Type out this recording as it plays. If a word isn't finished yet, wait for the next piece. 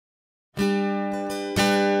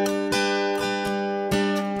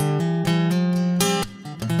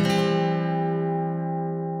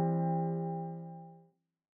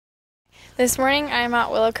This morning I'm at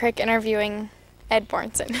Willow Creek interviewing Ed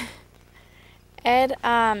Bohrnsen. Ed,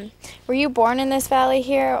 were you born in this valley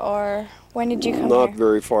here, or when did you come here? Not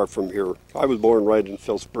very far from here. I was born right in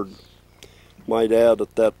Philipsburg. My dad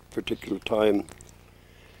at that particular time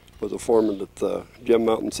was a foreman at the Gem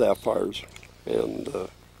Mountain Sapphires, and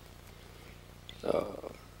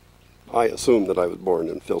I assumed that I was born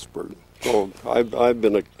in Philipsburg. So I've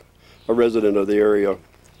been a resident of the area,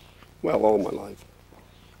 well, all my life.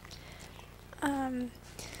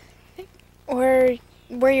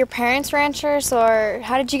 Were your parents ranchers, or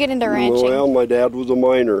how did you get into ranching? Well, my dad was a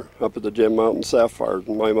miner up at the Gem Mountain Sapphires,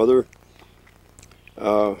 and my mother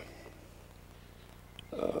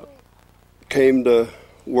came to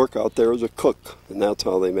work out there as a cook, and that's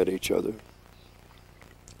how they met each other.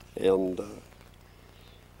 And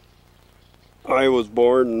I was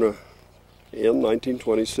born in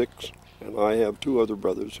 1926, and I have two other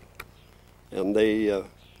brothers, and they're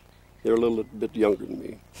a little bit younger than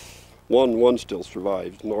me. One still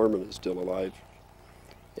survives. Norman is still alive,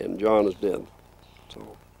 and John is dead.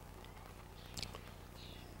 So,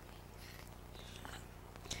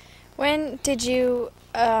 when did you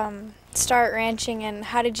start ranching, and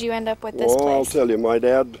how did you end up with this place? I'll tell you, my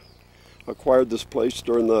dad acquired this place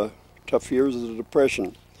during the tough years of the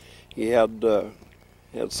Depression. He had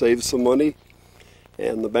saved some money,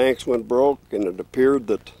 and the banks went broke, and it appeared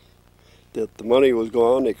that the money was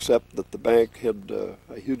gone, except that the bank had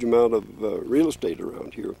a huge amount of real estate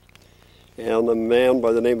around here. And a man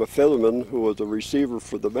by the name of Featherman, who was a receiver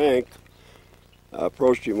for the bank,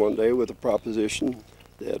 approached him one day with a proposition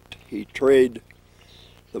that he trade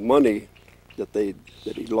the money that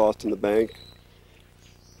he lost in the bank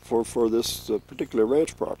for this particular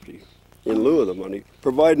ranch property in lieu of the money,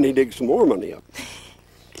 providing he dig some more money up.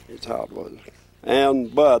 That's how it was.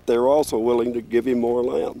 But they were also willing to give him more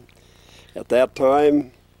land. At that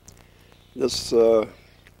time, this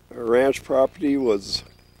ranch property was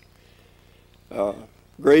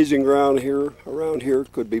grazing ground here. Around here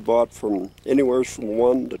could be bought from anywhere from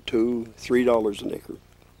 $1 to $2, $3 an acre.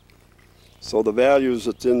 So the values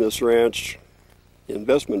that's in this ranch,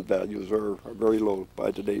 investment values, are very low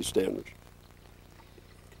by today's standards.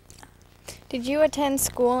 Did you attend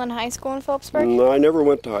school in high school in Philipsburg? No, I never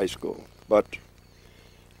went to high school, but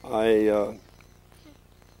I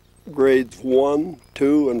grades 1,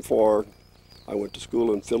 2, and 4, I went to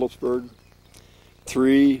school in Philipsburg.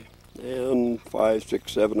 3 and 5,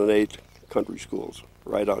 6, 7, and 8 country schools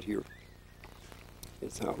right out here.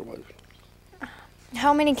 That's how it was.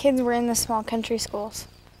 How many kids were in the small country schools?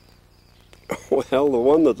 Well, the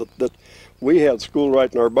one that we had school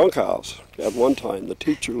right in our bunkhouse at one time. The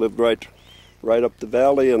teacher lived right up the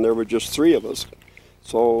valley, and there were just 3 of us.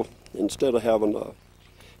 So instead of having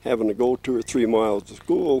to go 2 or 3 miles to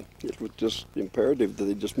school, it was just imperative that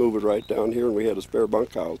they just move it right down here, and we had a spare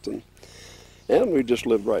bunkhouse, and we just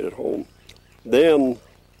lived right at home. Then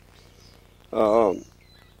up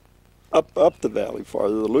the valley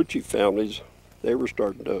farther, the Lucci families, they were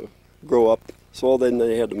starting to grow up, so then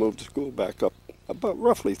they had to move the school back up about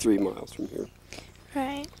roughly 3 miles from here.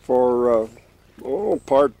 Right. For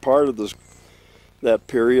part of that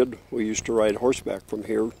period, we used to ride horseback from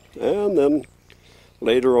here, and then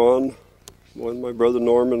later on, when my brother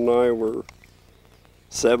Norman and I were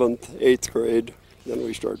 7th, 8th grade, then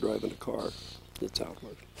we started driving a car. That's how it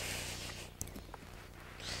was.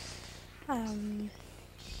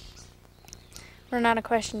 We're out of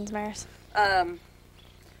questions, Maris. I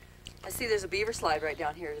see there's a beaver slide right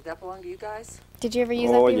down here. Did that belong to you guys? Did you ever use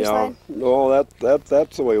that beaver slide? No,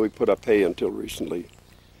 that's the way we put up hay until recently.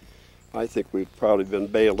 I think we've probably been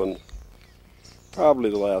bailing probably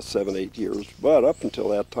the last 7, 8 years, but up until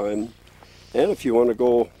that time, and if you want to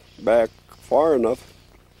go back far enough,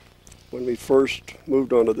 when we first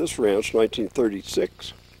moved onto this ranch,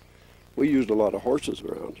 1936, we used a lot of horses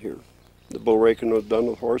around here. The bull raking was done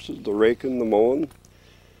with horses, the raking, the mowing,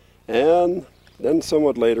 and then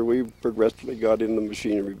somewhat later we progressively got into the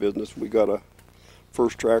machinery business. We got a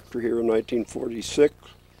first tractor here in 1946,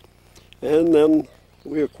 and then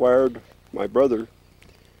we acquired, my brother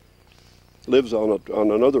lives on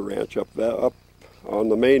another ranch up on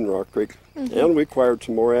the main Rock Creek, and we acquired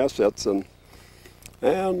some more assets, and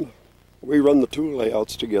we run the 2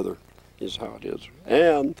 layouts together, is how it is.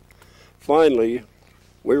 And finally,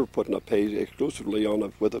 we were putting up hay exclusively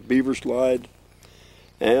with a beaver slide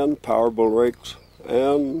and power bull rakes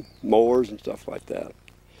and mowers and stuff like that.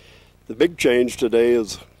 The big change today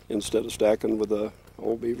is, instead of stacking with a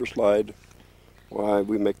old beaver slide, why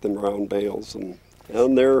we make them round bales, and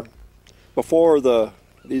they're, before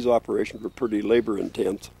these operations were pretty labor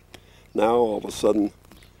intense. Now all of a sudden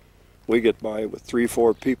we get by with 3,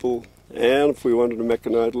 4 people And if we wanted to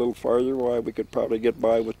mechanize a little farther, why, we could probably get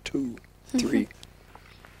by with 2, 3.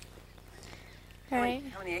 Right.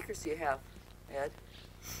 How many acres do you have, Ed?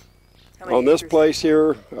 How On many this acres? place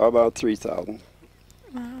here, about 3,000.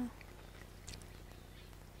 Wow.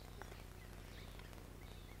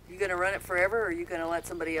 You gonna run it forever, or are you gonna let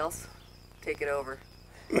somebody else take it over?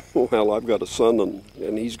 Well, I've got a son,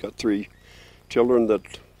 and he's got 3 children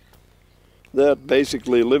that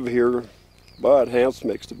basically live here, but Hans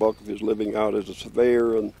makes the bulk of his living out as a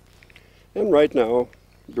surveyor, and right now,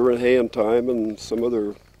 during haying time and some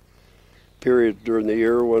other period during the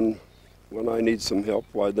year when I need some help,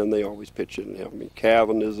 why, then they always pitch in and help me.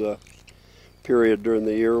 Calving is a period during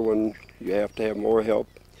the year when you have to have more help,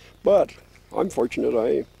 but I'm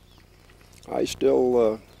fortunate. I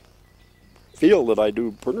still feel that I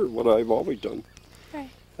do pretty what I've always done. Right.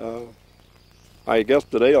 I guess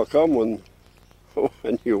the day will come when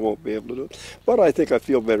you won't be able to do it. But I think I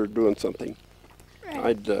feel better doing something.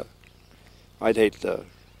 Right. I'd hate to,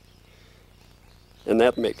 and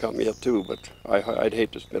that may come yet too, but I'd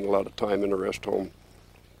hate to spend a lot of time in a rest home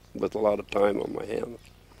with a lot of time on my hands.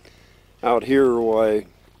 Out here, why,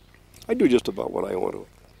 I do just about what I want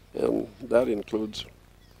to, and that includes,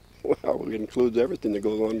 well, it includes everything that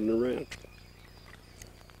goes on in a ranch.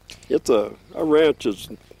 It's a ranch is,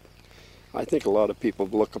 I think a lot of people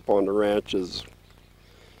look upon the ranch as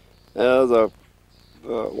a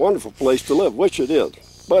wonderful place to live, which it is.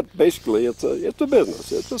 But basically, it's a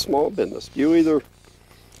business. It's a small business. You either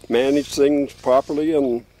manage things properly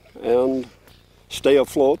and stay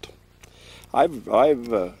afloat. I've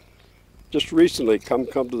just recently come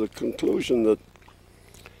to the conclusion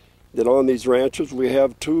that on these ranches we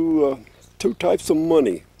have two types of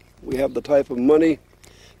money. We have the type of money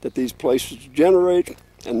that these places generate,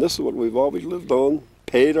 and this is what we've always lived on,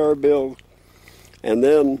 paid our bills, and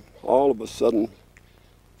then all of a sudden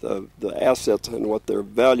the assets and what they're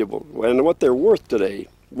valuable and what they're worth today,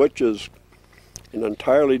 which is an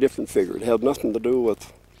entirely different figure. It has nothing to do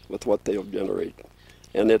with what they'll generate.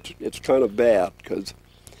 And it's kind of bad, because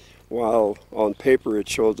while on paper it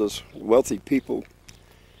shows us wealthy people,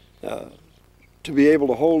 to be able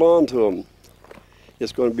to hold on to them,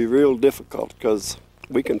 it's going to be real difficult, because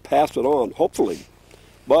we can pass it on, hopefully,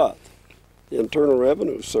 but the Internal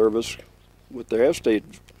Revenue Service, with their estate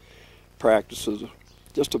practices,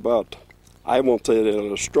 just about, I won't say they'll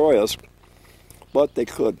destroy us, but they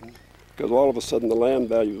could, because all of a sudden the land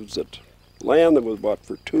values land that was bought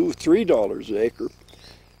for $2, $3 an acre,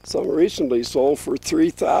 some recently sold for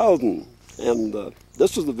 $3,000, and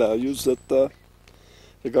this is the values that the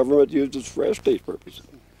government uses for estate purposes.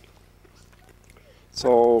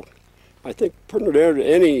 So I think pretty near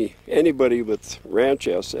anybody with ranch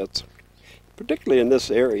assets, particularly in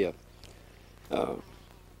this area,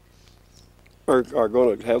 are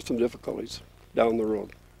going to have some difficulties down the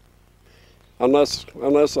road.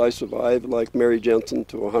 Unless I survive like Mary Jensen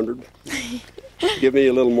to 100, give me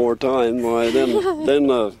a little more time, why then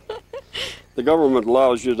the government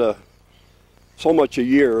allows you to so much a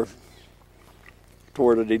year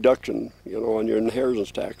toward a deduction, on your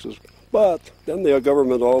inheritance taxes. But then the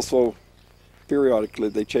government also, periodically,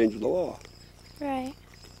 they change the law. Right.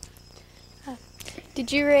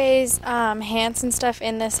 Did you raise Hans and stuff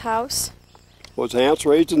in this house? Was Hans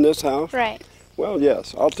raised in this house? Right. Well,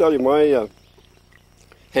 yes. I'll tell you, my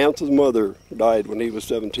Hans's mother died when he was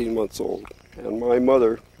 17 months old, and my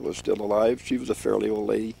mother was still alive. She was a fairly old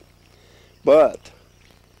lady. But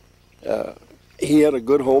he had a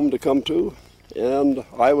good home to come to, and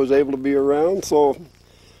I was able to be around, so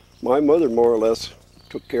my mother more or less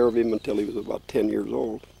took care of him until he was about 10 years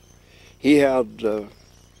old. He had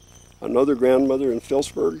another grandmother in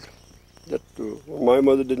Philipsburg that my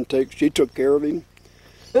mother didn't take. She took care of him.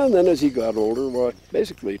 And then as he got older, well,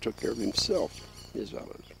 basically he took care of himself. He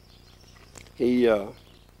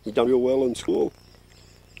done real well in school.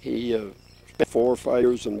 He spent 4 or 5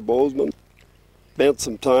 years in Bohrnsen. Spent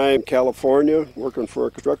some time in California working for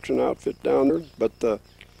a construction outfit down there. But the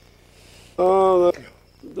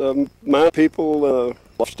my people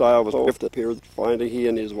lifestyle was so different here. Finally, he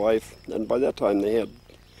and his wife, and by that time they had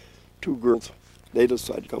 2 girls. They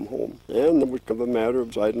decided to come home, and it would come a matter of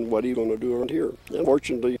deciding what he's going to do around here. And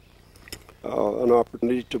fortunately, an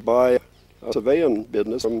opportunity to buy a surveying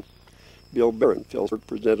business from Bill Barron. Philipsburg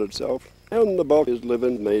presented itself, and the bulk of his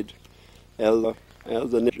living made as an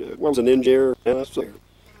engineer and a surveyor.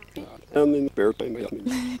 And in the spare time,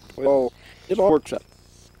 well, it all works out.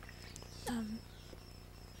 Do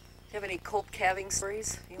you have any colt calving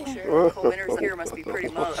stories you can Yeah. share? Cold winters here must be pretty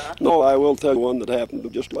mud, huh? No, I will tell you one that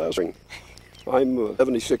happened just last spring. I'm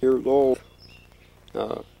 76 years old,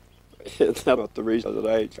 That's not the reason that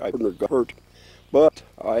I wouldn't have got hurt. But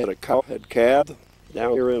I had a cow, had calved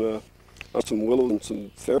down here on some willows and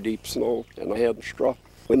some fair deep snow, and I had straw.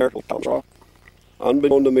 Straw.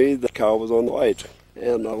 Unbeknown to me, the cow was on the light,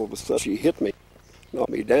 and all of a sudden she hit me, knocked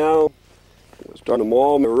me down, was starting to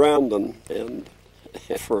maul me around, and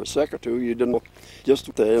for a second or two you didn't know just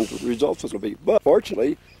what the end result was going to be. But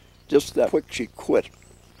fortunately, just that quick she quit,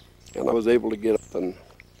 and I was able to get up and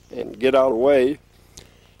get out of the way.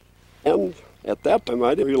 And at that time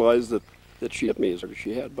I didn't realize that she hit me as hard as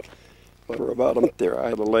she had, but for about a month there I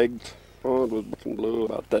had a leg, oh, it was broken blue,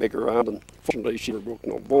 about that big around, and fortunately she never broke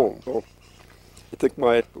no bone. So I think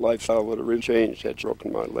my lifestyle would have really changed had she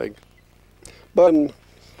broken my leg. But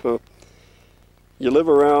you live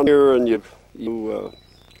around here and you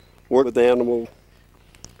work with animals,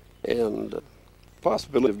 and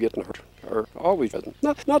possibility of getting hurt are always present.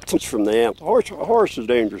 Not so much from the animal. A horse is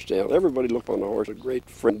dangerous to animal. Everybody look on a horse as a great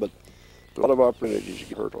friend, but a lot of opportunities to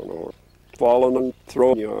get hurt on a horse, falling and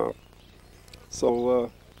throwing you off.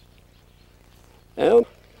 So, and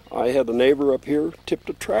I had a neighbor up here tipped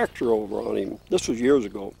a tractor over on him. This was years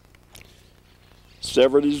ago.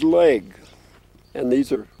 Severed his leg. And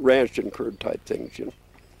these are ranch incurred type things, you know.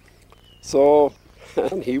 So,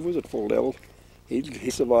 and he was at full level. He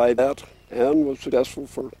survived that and was successful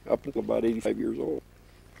for up until about 85 years old.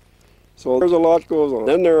 So there's a lot goes on.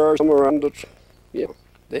 Then there are some around that, you know,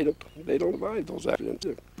 they don't survive those accidents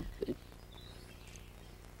too. You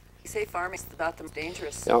say farming is about the most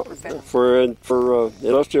dangerous Yeah, profession. for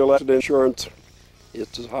industrial accident insurance,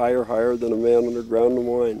 it's higher than a man underground in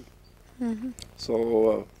wine. Mm-hmm.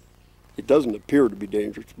 So it doesn't appear to be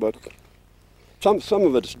dangerous, but some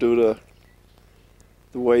of it's due to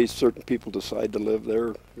the way certain people decide to live.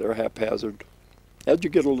 They're haphazard. As you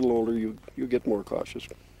get a little older, you get more cautious.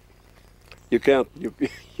 You can't do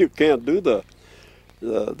the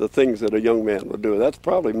things that a young man would do. That's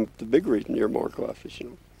probably the big reason you're more cautious,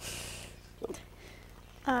 you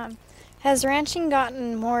know. Has ranching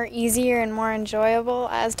gotten more easier and more enjoyable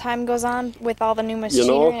as time goes on with all the new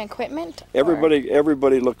machinery and equipment?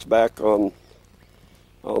 Everybody looks back on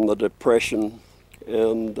the Depression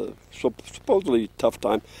and supposedly tough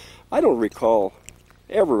time. I don't recall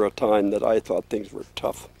ever a time that I thought things were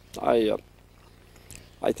tough. I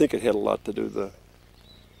think it had a lot to do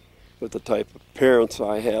with the type of parents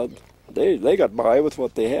I had. They got by with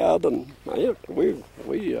what they had, and I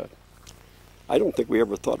don't think we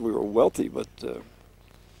ever thought we were wealthy, but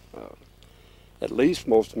at least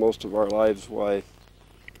most of our lives, why,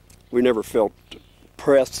 we never felt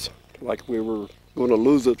pressed like we were going to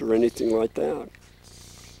lose it or anything like that.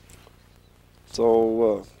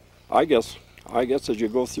 So I guess as you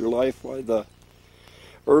go through life, why the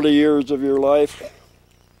early years of your life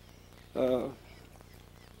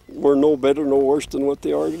were no better, no worse than what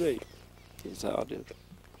they are today. Is how it is.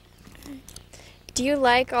 Do you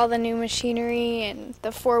like all the new machinery and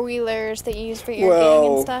the four-wheelers that you use for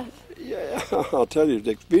irrigating and stuff? Yeah, I'll tell you, it's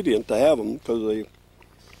expedient to have them because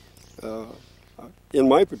in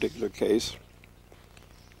my particular case,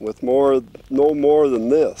 with no more than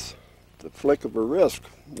this, the flick of a wrist,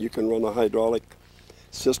 you can run a hydraulic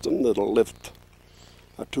system that'll lift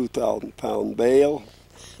a 2,000-pound bale,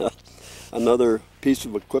 another piece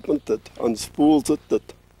of equipment that unspools it,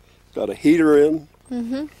 that got a heater in,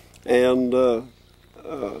 and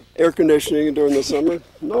air conditioning during the summer.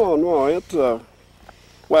 No, it's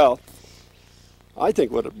well, I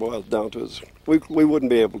think what it boils down to is we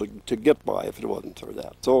wouldn't be able to get by if it wasn't for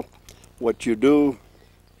that. So what you do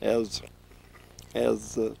as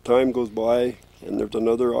time goes by and there's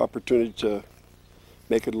another opportunity to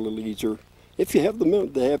make it a little easier, if you have the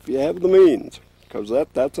means, because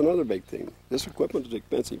that's another big thing. This equipment is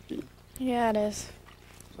expensive, too. Yeah, it is.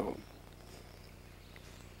 So.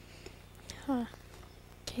 Huh.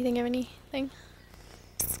 Can you think of anything?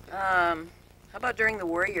 How about during the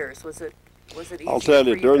war years? Was it easy? I'll tell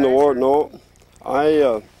you, during the war, no,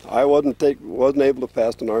 I wasn't able to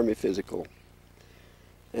pass an Army physical,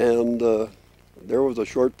 and there was a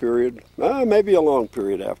short period, maybe a long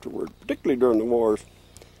period afterward, particularly during the war,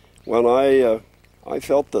 when I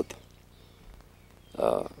felt that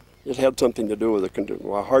it had something to do with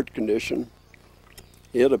a heart condition.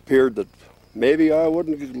 It appeared that maybe I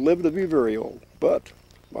wouldn't live to be very old, but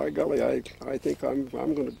by golly, I think I'm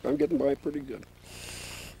getting by pretty good.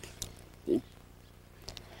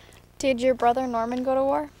 Did your brother Norman go to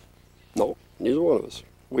war? No, neither one of us.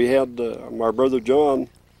 We had my brother John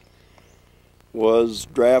was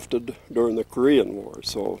drafted during the Korean War,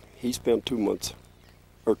 so he spent 2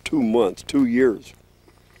 years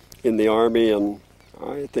in the Army, and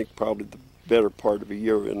I think probably the better part of a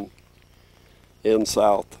year in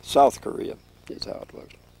South Korea is how it was.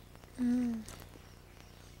 Mm.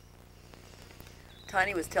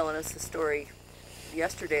 Tiny was telling us the story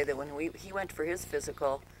yesterday that when he went for his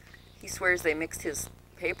physical, he swears they mixed his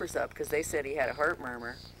papers up because they said he had a heart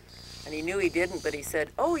murmur. And he knew he didn't, but he said,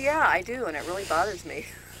 "Oh yeah, I do, and it really bothers me."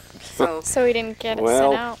 So he didn't get it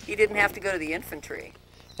Well, sent out? He didn't have to go to the infantry.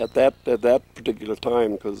 At that particular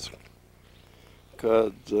time, because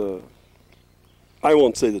I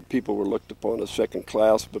won't say that people were looked upon as second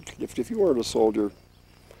class, but if you weren't a soldier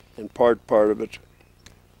and part of it,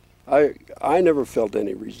 I never felt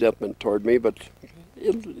any resentment toward me, but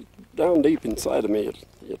down deep inside of me,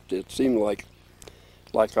 it seemed like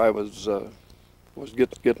I was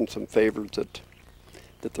getting some favors that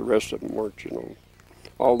the rest of them weren't, you know.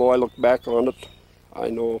 Although I look back on it, I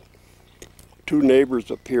know 2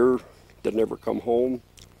 neighbors up here that never come home.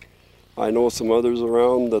 I know some others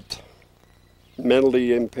around that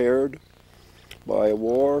mentally impaired by a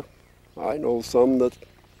war. I know some that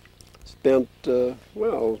spent,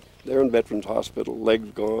 well, they're in Veterans Hospital,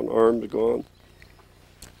 legs gone, arms gone.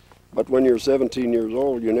 But when you're 17 years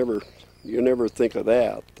old, you never think of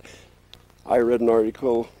that. I read an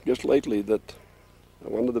article just lately that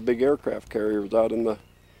one of the big aircraft carriers out in the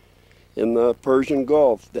Persian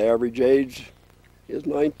Gulf, the average age is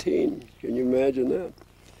 19. Can you imagine that?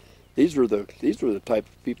 These were the type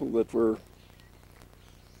of people that were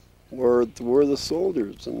the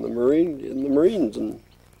soldiers and the Marines and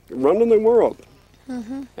running the world.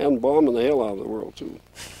 Mm-hmm. And bombing the hell out of the world too.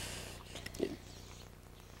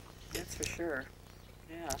 That's for sure.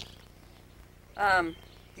 Yeah.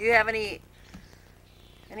 Do you have any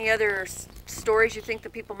other stories you think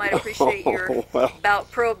that people might appreciate about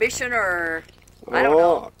Prohibition, or I don't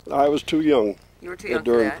know? I was too young. You were too young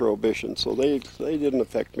during for that. Prohibition, so they didn't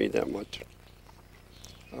affect me that much.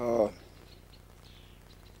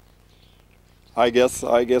 I guess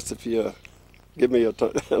if you give me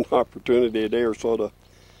an opportunity a day or so to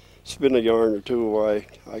spin a yarn or two,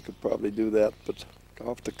 I could probably do that, but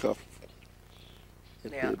off the cuff,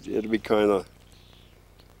 it'd be kind of.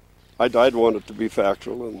 I'd want it to be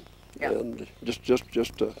factual and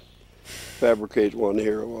just to fabricate one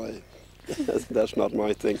here. Why? That's not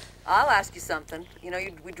my thing. I'll ask you something. You know,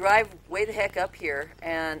 we drive way the heck up here,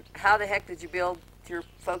 and how the heck did your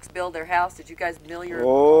folks build their house? Did you guys mill your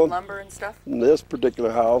own lumber and stuff? This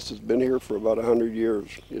particular house has been here for about 100 years.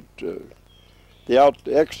 The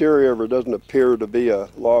exterior of it doesn't appear to be a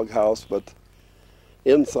log house, but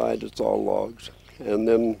inside it's all logs. And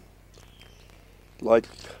then, like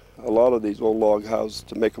a lot of these old log houses,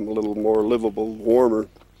 to make them a little more livable, warmer,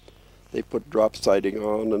 they put drop siding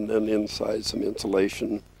on, and then inside some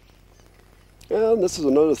insulation. And this is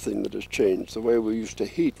another thing that has changed, the way we used to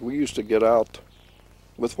heat. We used to get out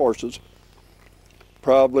with horses,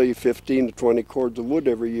 probably 15 to 20 cords of wood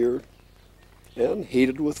every year, and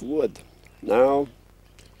heated with wood. Now,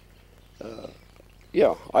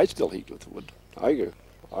 yeah, I still heat with wood. I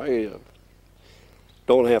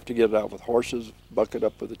don't have to get it out with horses, buck it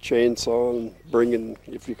up with a chainsaw, and bring in,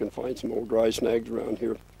 if you can find some old dry snags around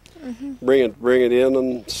here, bring it in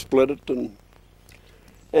and split it, and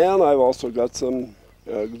I've also got some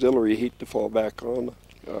auxiliary heat to fall back on,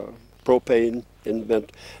 propane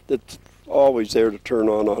invent that's always there to turn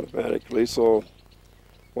on automatically. So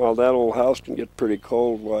while that old house can get pretty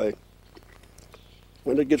cold, why,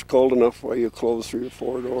 when it gets cold enough, why, you close 3 or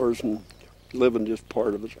 4 doors and live in just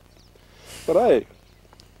part of it. But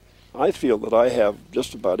I feel that I have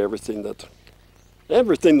just about everything that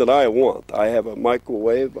I want. I have a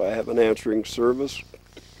microwave, I have an answering service,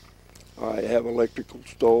 I have electrical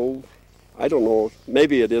stove. I don't know,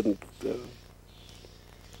 maybe it isn't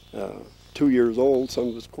 2 years old, some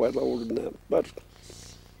of it's quite older than that, but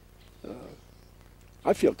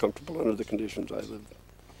I feel comfortable under the conditions I live.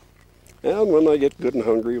 And when I get good and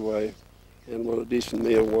hungry, why, and want a decent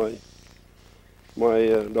meal, why, my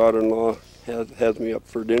daughter-in-law has me up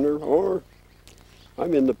for dinner, or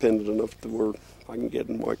I'm independent enough to where I can get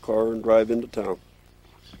in my car and drive into town.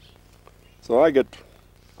 So I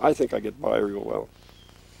think I get by real well.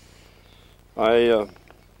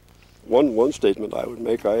 One statement I would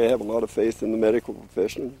make, I have a lot of faith in the medical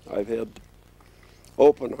profession. I've had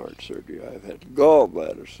open heart surgery, I've had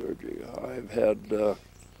gallbladder surgery, I've had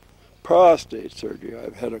prostate surgery,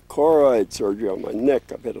 I've had a choroid surgery on my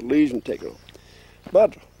neck, I've had a lesion taken off.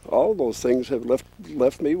 But all those things have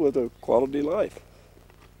left me with a quality life.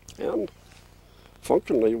 And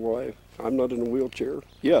functionally, why, I'm not in a wheelchair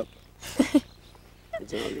yet.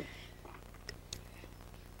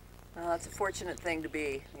 Well, that's a fortunate thing to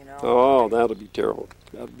be, you know. Oh, that'd be terrible.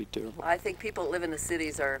 That'd be terrible. I think people that live in the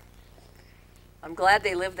cities are I'm glad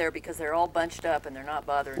they live there because they're all bunched up and they're not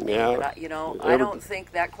bothering me. Yeah. But I don't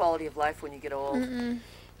think that quality of life when you get old.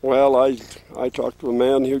 Well, I talked to a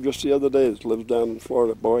man here just the other day that lives down in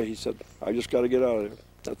Florida. Boy, he said, I just got to get out of there.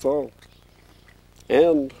 That's all.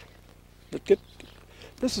 And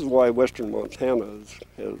this is why western Montana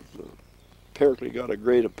has apparently got a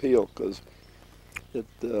great appeal, because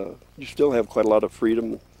you still have quite a lot of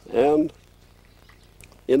freedom and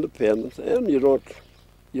independence, and you don't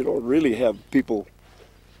really have people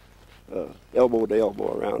elbow to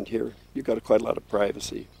elbow around here. You got quite a lot of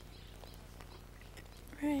privacy.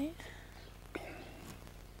 Right. Do you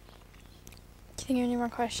think you have any more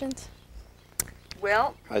questions?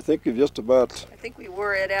 Well, I think you've just about I think we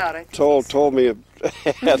wore it out. I think told me,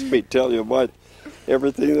 asked me to tell you about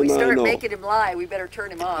everything we that I start know. making him lie. We better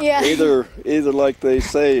turn him off. Yeah. Either like they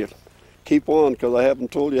say, keep on, because I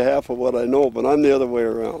haven't told you half of what I know, but I'm the other way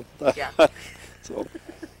around. Yeah. So